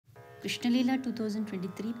Krishna LILA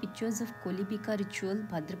 2023 Pictures of Kolibika Ritual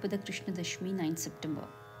Bhadrapada Krishna Dashami 9 September.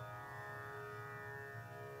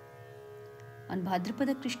 On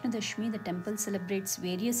Bhadrapada Krishna Dashami, the temple celebrates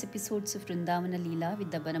various episodes of Vrindavana Lila with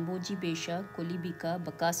the Banabhoji Besha, Kolibika,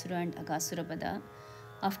 Bakasura and Agasura.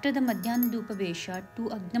 After the Madhyana Dhupa Besha, 2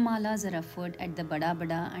 Agnamalas are offered at the Bada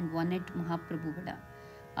Bada and 1 at Mahaprabhu Bada.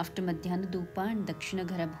 After Madhyana Dhupa and Dakshina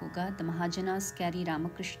Ghara Bhoga, the Mahajanas carry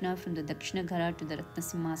Ramakrishna from the Dakshina Ghara to the Ratna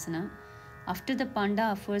Simhasana. After the Panda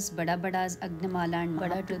offers Bada Bada's Agnamala and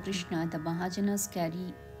Bada to Krishna, the Mahajanas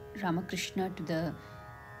carry Ramakrishna to the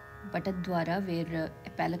Bhattadwara where a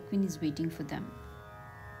palanquin is waiting for them.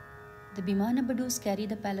 The Bhimana Badus carry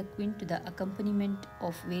the palanquin to the accompaniment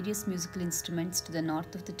of various musical instruments to the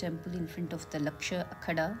north of the temple in front of the Laksha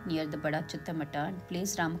Akhada near the Bada Chattamata and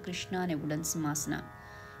place Ramakrishna on a wooden Simhasana.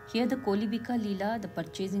 Here the Kolibika Lila, the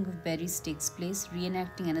purchasing of berries, takes place,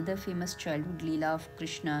 reenacting another famous childhood Lila of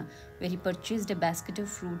Krishna where he purchased a basket of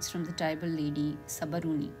fruits from the tribal lady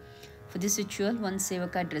Sabaruni. For this ritual, one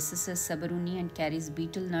sevaka dresses as Sabaruni and carries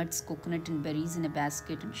betel nuts, coconut and berries in a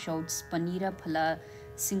basket and shouts Panira Phala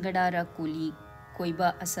Singadara Koli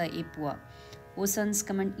Koiba Asa Epua. O sons,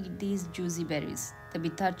 come and eat these juicy berries. The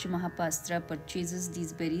Bitarcha Mahapastra purchases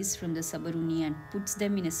these berries from the Sabaruni and puts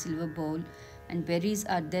them in a silver bowl, and berries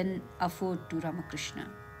are then offered to Ramakrishna.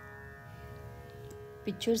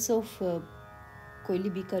 Pictures of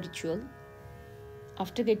Kolibika ritual.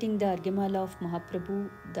 After getting the Argamala of Mahaprabhu,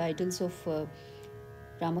 the idols of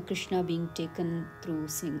Ramakrishna being taken through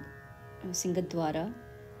Singadwara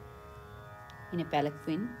in a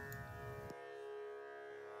palanquin.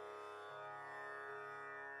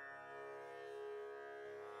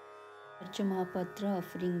 Archa Mahapatra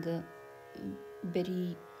offering a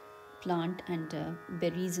berry plant and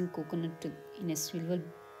berries and coconut in a silver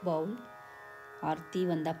bowl. Arti,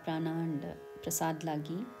 Vandaprana and Prasad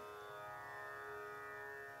Lagi.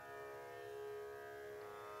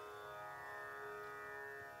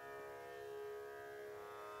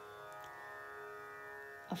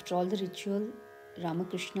 After all the ritual,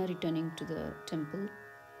 Ramakrishna returning to the temple.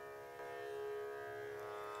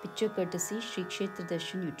 Picture courtesy Sri Kshetra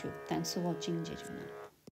Darshan YouTube. Thanks for watching. Jai Jagannath.